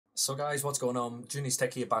So guys, what's going on? Junior's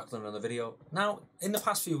Tech here, back with another video. Now, in the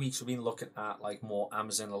past few weeks, we've been looking at like more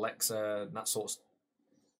Amazon, Alexa, and that sort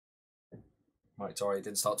of... Right, sorry, it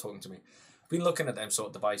didn't start talking to me. We've been looking at them sort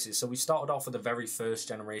of devices. So we started off with the very first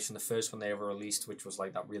generation, the first one they ever released, which was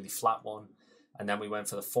like that really flat one. And then we went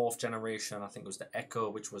for the fourth generation, I think it was the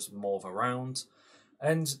Echo, which was more of a round.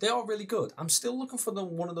 And they are really good. I'm still looking for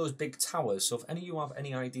one of those big towers. So if any of you have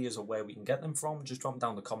any ideas of where we can get them from, just drop them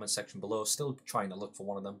down in the comment section below. Still trying to look for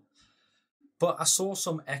one of them. But I saw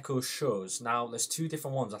some Echo shows. Now, there's two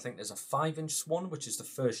different ones. I think there's a 5-inch one, which is the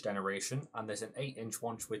first generation. And there's an 8-inch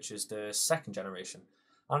one, which is the second generation.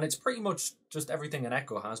 And it's pretty much just everything an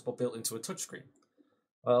Echo has, but built into a touchscreen.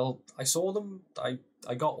 Well, I saw them.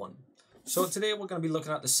 I got one. So today we're going to be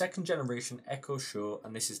looking at the second generation Echo Show,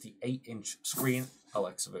 and this is the 8-inch screen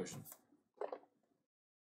Alexa version.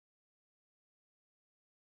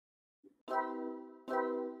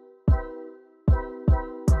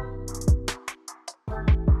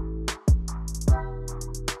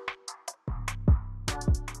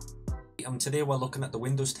 Today we're looking at the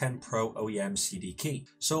Windows 10 Pro OEM CD key.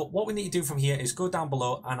 So what we need to do from here is go down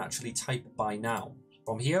below and actually type buy now.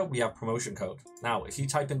 From here, we have promotion code. Now, if you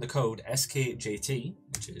type in the code SKJT,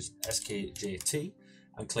 which is SKJT,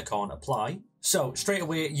 and click on apply. So straight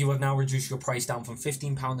away, you have now reduced your price down from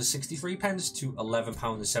 £15.63 to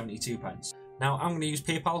 £11.72. Now, I'm going to use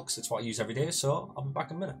PayPal because it's what I use every day, so I'll be back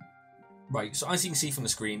in a minute. Right, so as you can see from the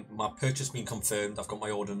screen, my purchase has been confirmed. I've got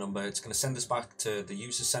my order number. It's going to send us back to the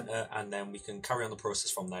user center, and then we can carry on the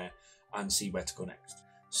process from there and see where to go next.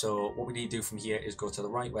 So what we need to do from here is go to the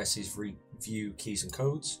right where it says View Keys and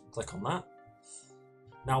Codes. Click on that.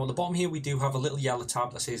 Now, at the bottom here, we do have a little yellow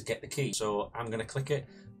tab that says Get the Key. So I'm going to click it.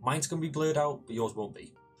 Mine's going to be blurred out, but yours won't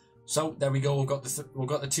be. So there we go. We've got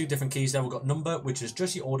the two different keys there. We've got number, which is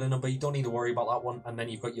just your order number. You don't need to worry about that one. And then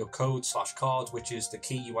you've got your code/card, which is the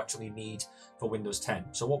key you actually need for Windows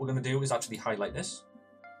 10. So what we're going to do is actually highlight this.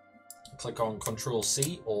 Click on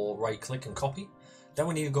Control-C or right-click and copy. Then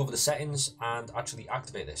we need to go over the settings and actually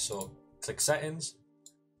activate this. So click Settings.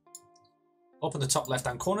 Up in the top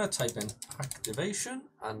left-hand corner, type in Activation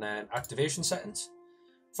and then Activation Settings.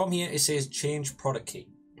 From here, it says Change Product Key.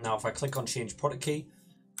 Now, if I click on Change Product Key,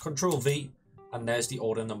 Control V, and there's the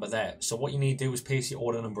order number there. So what you need to do is paste your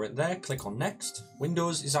order number in there, click on Next.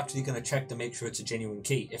 Windows is actually going to check to make sure it's a genuine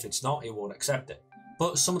key. If it's not, it won't accept it.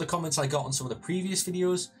 But some of the comments I got on some of the previous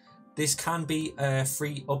videos, this can be a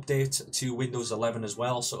free update to Windows 11 as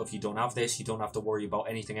well. So if you don't have this, you don't have to worry about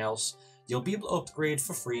anything else. You'll be able to upgrade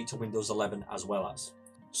for free to Windows 11 as well as.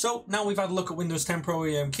 So now we've had a look at Windows 10 Pro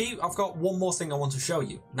OEM key, I've got one more thing I want to show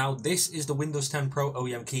you. Now this is the Windows 10 Pro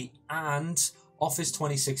OEM key and Office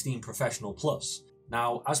 2016 Professional Plus.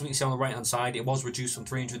 Now, as we can see on the right hand side, it was reduced from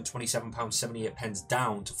 £327.78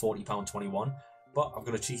 down to £40.21, but I've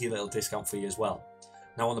got a cheeky little discount for you as well.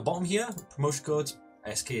 Now on the bottom here, promotion code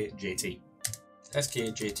SKJT.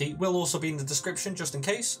 SKJT will also be in the description just in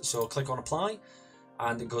case, so click on apply,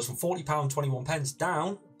 and it goes from £40.21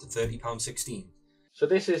 down to £30.16. So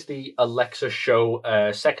this is the Alexa Show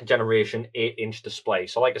second generation 8-inch display.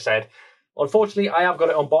 So like I said, unfortunately, I have got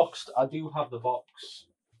it unboxed. I do have the box,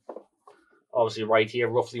 obviously, right here,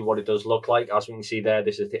 roughly what it does look like. As we can see there,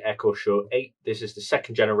 this is the Echo Show 8. This is the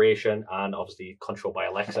second generation and obviously controlled by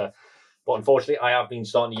Alexa. But unfortunately, I have been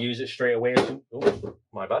starting to use it straight away. Oh,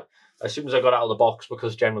 my bad. As soon as I got out of the box,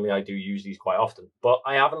 because generally I do use these quite often. But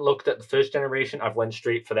I haven't looked at the first generation. I've went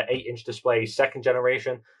straight for the 8-inch display, second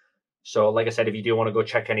generation. So like I said, if you do want to go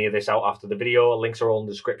check any of this out after the video, links are all in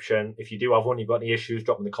the description. If you do have one, you've got any issues,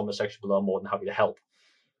 drop them in the comment section below. I'm more than happy to help.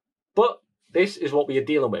 But this is what we are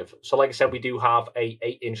dealing with. So like I said, we do have a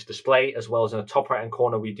 8-inch display, as well as in the top right hand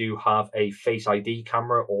corner, we do have a Face ID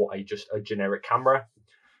camera or just a generic camera.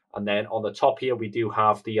 And then on the top here, we do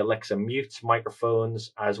have the Alexa mute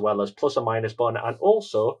microphones, as well as plus or minus button, and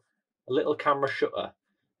also a little camera shutter.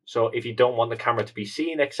 So if you don't want the camera to be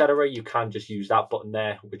seen, etc., you can just use that button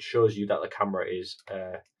there, which shows you that the camera is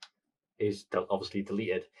obviously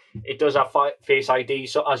deleted. It does have Face ID,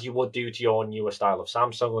 so as you would do to your newer style of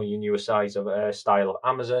Samsung or your newer style of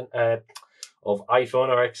Amazon, of iPhone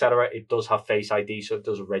or etc., it does have Face ID, so it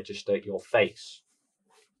does register your face.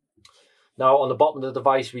 Now on the bottom of the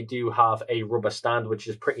device, we do have a rubber stand, which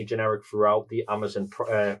is pretty generic throughout the Amazon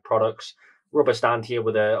products. Rubber stand here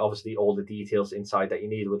with obviously all the details inside that you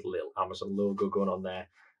need, with a little Amazon logo going on there.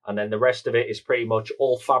 And then the rest of it is pretty much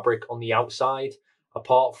all fabric on the outside,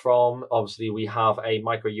 apart from obviously we have a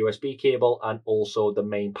micro USB cable and also the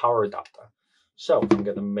main power adapter. So we can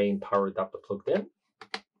get the main power adapter plugged in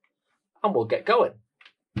and we'll get going.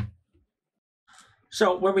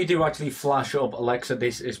 So when we do actually flash up Alexa,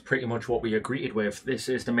 this is pretty much what we are greeted with. This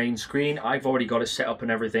is the main screen. I've already got it set up and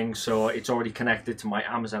everything, so it's already connected to my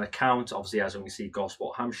Amazon account. Obviously, as we can see,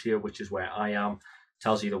 Gosport, Hampshire, which is where I am,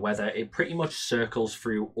 tells you the weather. It pretty much circles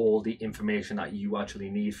through all the information that you actually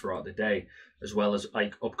need throughout the day, as well as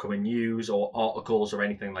like upcoming news or articles or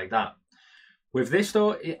anything like that. With this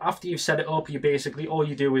though, after you've set it up, you basically, all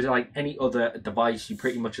you do is like any other device, you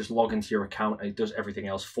pretty much just log into your account and it does everything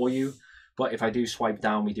else for you. But if I do swipe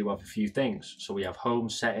down, we do have a few things. So we have home,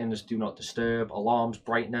 settings, do not disturb, alarms,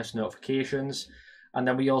 brightness, notifications. And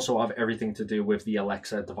then we also have everything to do with the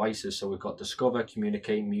Alexa devices. So we've got discover,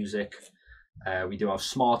 communicate, music. We do have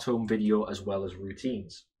smart home, video, as well as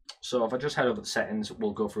routines. So if I just head over to settings,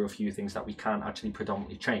 we'll go through a few things that we can actually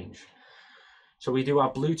predominantly change. So we do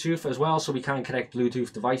have Bluetooth as well, so we can connect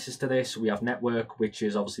Bluetooth devices to this. We have network, which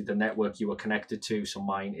is obviously the network you are connected to. So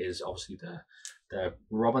mine is obviously the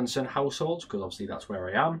Robinson household, because obviously that's where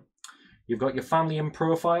I am. You've got your family and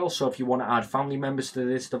profile, so if you want to add family members to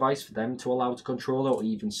this device for them to allow to control it or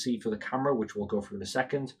even see for the camera, which we'll go through in a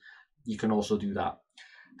second, you can also do that.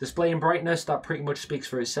 Display and brightness, that pretty much speaks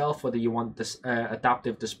for itself, whether you want this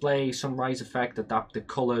adaptive display, sunrise effect, adaptive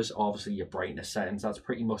colors, obviously your brightness settings, that's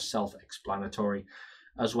pretty much self-explanatory,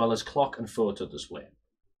 as well as clock and photo display.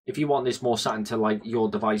 If you want this more set into like your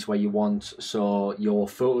device where you want so your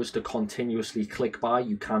photos to continuously click by,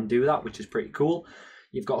 you can do that, which is pretty cool.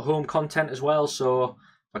 You've got home content as well, so if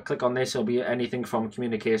I click on this, it'll be anything from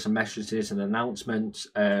communication messages and announcements,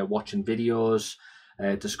 watching videos,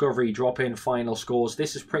 discovery, drop-in, final scores.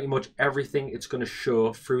 This is pretty much everything it's going to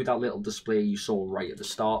show through that little display you saw right at the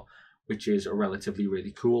start, which is relatively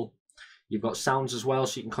really cool. You've got sounds as well,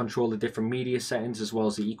 so you can control the different media settings as well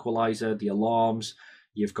as the equalizer, the alarms.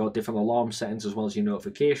 You've got different alarm settings as well as your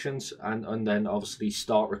notifications, and then obviously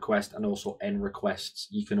start request and also end requests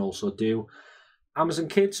you can also do. Amazon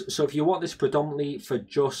Kids, so if you want this predominantly for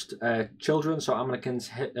just children, so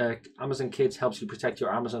Amazon Kids helps you protect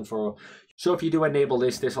your Amazon for. So if you do enable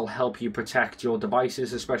this, this will help you protect your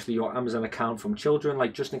devices, especially your Amazon account, from children,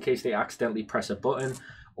 like just in case they accidentally press a button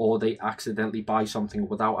or they accidentally buy something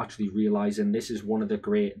without actually realizing. This is one of the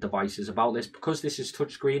great devices about this, because this is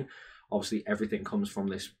touchscreen. Obviously, everything comes from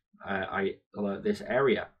this this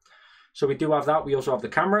area. So we do have that. We also have the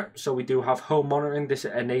camera. So we do have home monitoring. This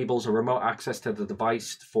enables a remote access to the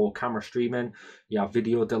device for camera streaming. You have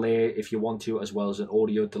video delay if you want to, as well as an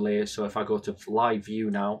audio delay. So if I go to live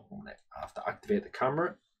view now, I have to activate the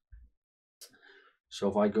camera. So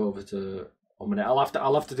if I go over to I'll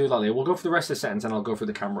have to do that later. We'll go for the rest of the settings and I'll go through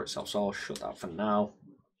the camera itself. So I'll shut that for now.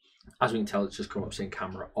 As we can tell, it's just come up saying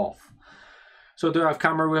camera off. So do have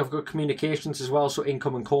camera, we have got communications as well, so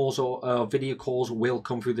incoming calls or video calls will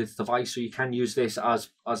come through this device, so you can use this as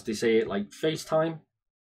they say, like FaceTime.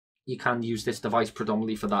 You can use this device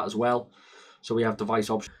predominantly for that as well. So we have device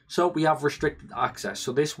options. So we have restricted access.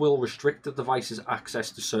 So this will restrict the device's access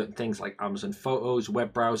to certain things like Amazon Photos,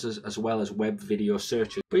 web browsers, as well as web video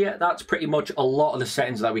searches. But yeah, that's pretty much a lot of the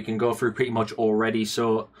settings that we can go through pretty much already.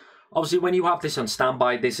 So obviously, when you have this on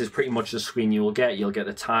standby, this is pretty much the screen you will get. You'll get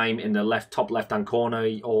the time in the top left-hand corner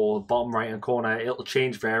or bottom right-hand corner. It'll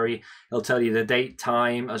change, vary. It'll tell you the date,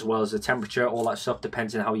 time, as well as the temperature. All that stuff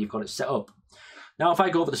depends on how you've got it set up. Now, if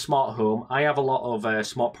I go over the smart home, I have a lot of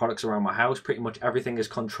smart products around my house. Pretty much everything is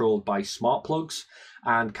controlled by smart plugs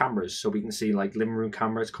and cameras. So we can see like living room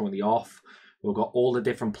camera is currently off. We've got all the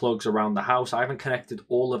different plugs around the house. I haven't connected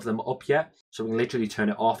all of them up yet. So we can literally turn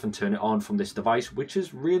it off and turn it on from this device, which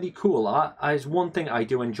is really cool. That is one thing I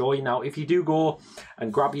do enjoy. Now, if you do go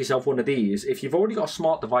and grab yourself one of these, if you've already got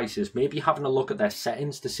smart devices, maybe having a look at their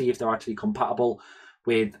settings to see if they're actually compatible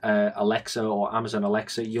with Alexa or Amazon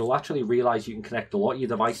Alexa, you'll actually realize you can connect a lot of your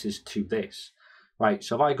devices to this. Right,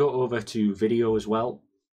 so if I go over to video as well,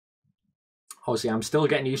 obviously I'm still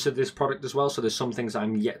getting used to this product as well, so there's some things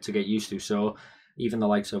I'm yet to get used to. So even the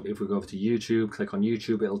likes of, if we go over to YouTube, click on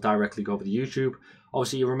YouTube, it'll directly go over to YouTube.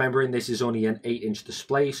 Obviously, you're remembering this is only an 8-inch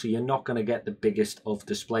display, so you're not going to get the biggest of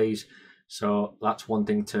displays. So that's one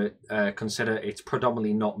thing to consider. It's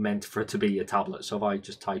predominantly not meant for it to be a tablet. So if I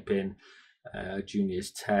just type in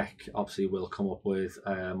Junior's Tech, obviously we'll come up with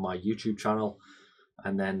my YouTube channel.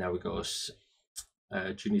 And then there we go.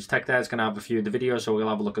 Junior's Tech there is going to have a few of the videos, so we'll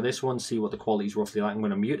have a look at this one, see what the quality is roughly like. I'm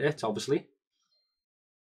going to mute it, obviously.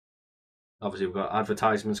 Obviously, we've got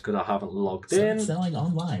advertisements because I haven't logged in. Selling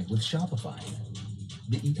online with Shopify,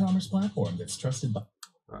 the e-commerce platform that's trusted by.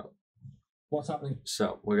 Right. What's happening?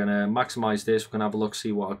 So we're gonna maximize this. We're gonna have a look,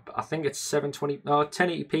 see what I think it's 720. No,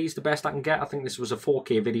 1080p is the best I can get. I think this was a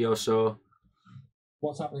 4K video, so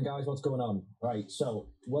What's happening, guys? What's going on? Right, so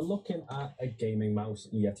we're looking at a gaming mouse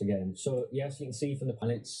yet again. So yes, you can see from the pan,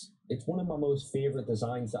 it's one of my most favorite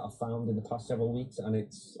designs that I've found in the past several weeks, and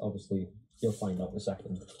it's obviously, you'll find out in a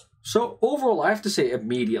second. So overall, I have to say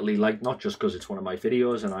immediately, like, not just because it's one of my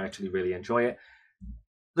videos and I actually really enjoy it,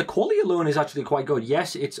 the quality alone is actually quite good.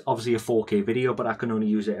 Yes, it's obviously a 4K video, but I can only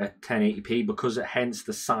use it at 1080p because it, hence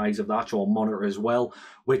the size of the actual monitor as well,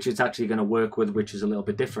 which it's actually going to work with, which is a little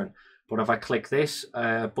bit different. But if I click this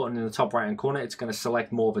button in the top right hand corner, it's going to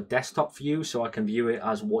select more of a desktop view, so I can view it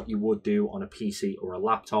as what you would do on a PC or a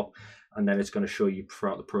laptop, and then it's going to show you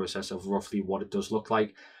throughout the process of roughly what it does look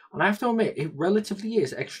like. And I have to admit, it relatively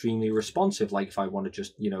is extremely responsive. Like if I want to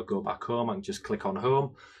just, go back home, I can just click on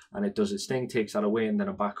home and it does its thing, takes that away, and then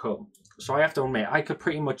I'm back home. So I have to admit, I could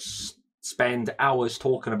pretty much spend hours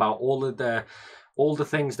talking about all the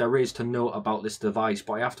things there is to know about this device,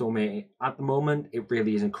 but I have to admit, at the moment, it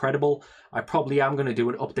really is incredible. I probably am going to do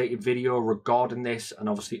an updated video regarding this and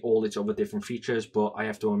obviously all its other different features, but I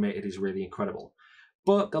have to admit, it is really incredible.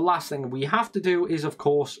 But the last thing we have to do is, of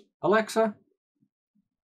course, Alexa,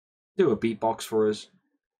 do a beatbox for us.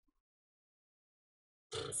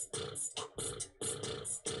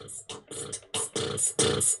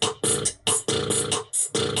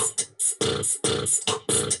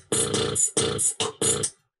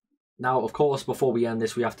 Now, of course, before we end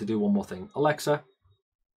this, we have to do one more thing. Alexa,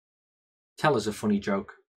 tell us a funny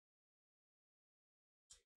joke.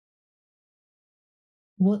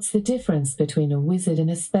 What's the difference between a wizard and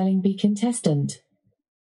a spelling bee contestant?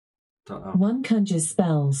 Don't know. One conjures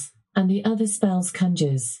spells, and the other spells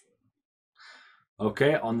conjures.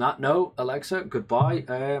 Okay, on that note, Alexa, goodbye.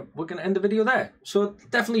 We're going to end the video there. So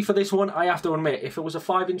definitely for this one, I have to admit, if it was a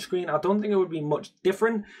 5-inch screen, I don't think it would be much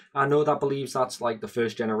different. I know that believes that's like the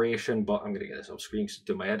first generation, but I'm going to get this off screen because it's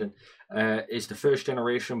doing my head in. It's the first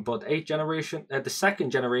generation, but the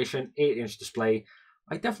second generation 8-inch display,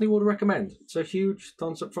 I definitely would recommend. It's a huge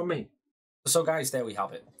thumbs up from me. So guys, there we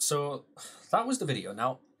have it. So that was the video.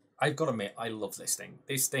 Now, I've got to admit, I love this thing.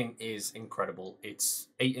 This thing is incredible. It's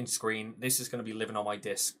 8-inch screen. This is going to be living on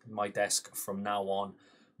my desk from now on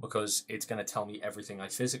because it's going to tell me everything I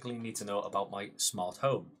physically need to know about my smart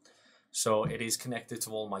home. So it is connected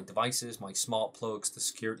to all my devices, my smart plugs, the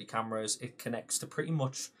security cameras. It connects to pretty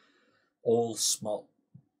much all smart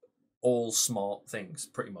things,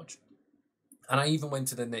 pretty much. And I even went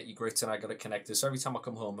to the nitty-gritty and I got it connected. So every time I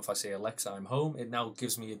come home, if I say, Alexa, I'm home, it now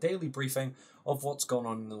gives me a daily briefing of what's going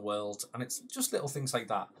on in the world. And it's just little things like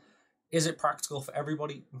that. Is it practical for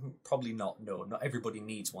everybody? Probably not. No, not everybody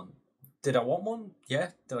needs one. Did I want one?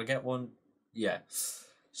 Yeah. Did I get one? Yeah.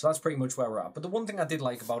 So that's pretty much where we're at. But the one thing I did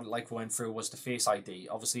like about it, like we went through, was the Face ID.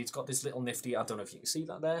 Obviously, it's got this little nifty, I don't know if you can see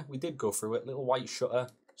that there. We did go through it, little white shutter.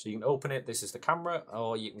 So you can open it, this is the camera,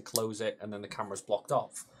 or you can close it and then the camera's blocked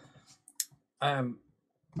off.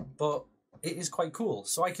 But it is quite cool.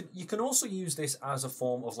 So you can also use this as a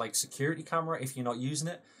form of like security camera if you're not using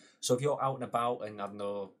it. So if you're out and about and I don't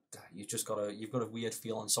know, you've got a weird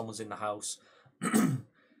feeling someone's in the house,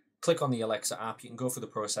 click on the Alexa app. You can go through the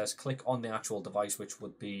process, click on the actual device, which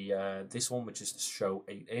would be this one, which is the Show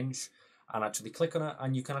 8-inch, and actually click on it,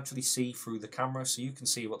 and you can actually see through the camera, so you can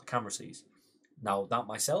see what the camera sees. Now that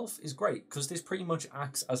myself is great because this pretty much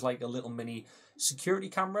acts as like a little mini security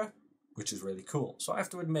camera, which is really cool. So I have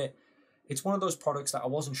to admit, it's one of those products that I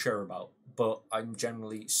wasn't sure about, but I'm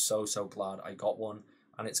generally so glad I got one,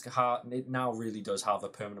 and it now really does have a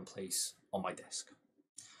permanent place on my desk.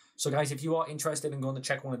 So guys, if you are interested in going to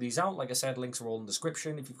check one of these out, like I said, links are all in the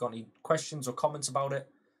description. If you've got any questions or comments about it,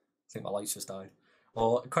 I think my lights just died,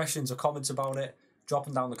 or questions or comments about it, drop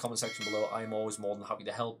them down in the comment section below. I'm always more than happy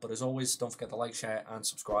to help. But as always, don't forget to like, share, and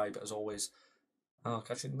subscribe. As always, I'll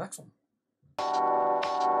catch you in the next one.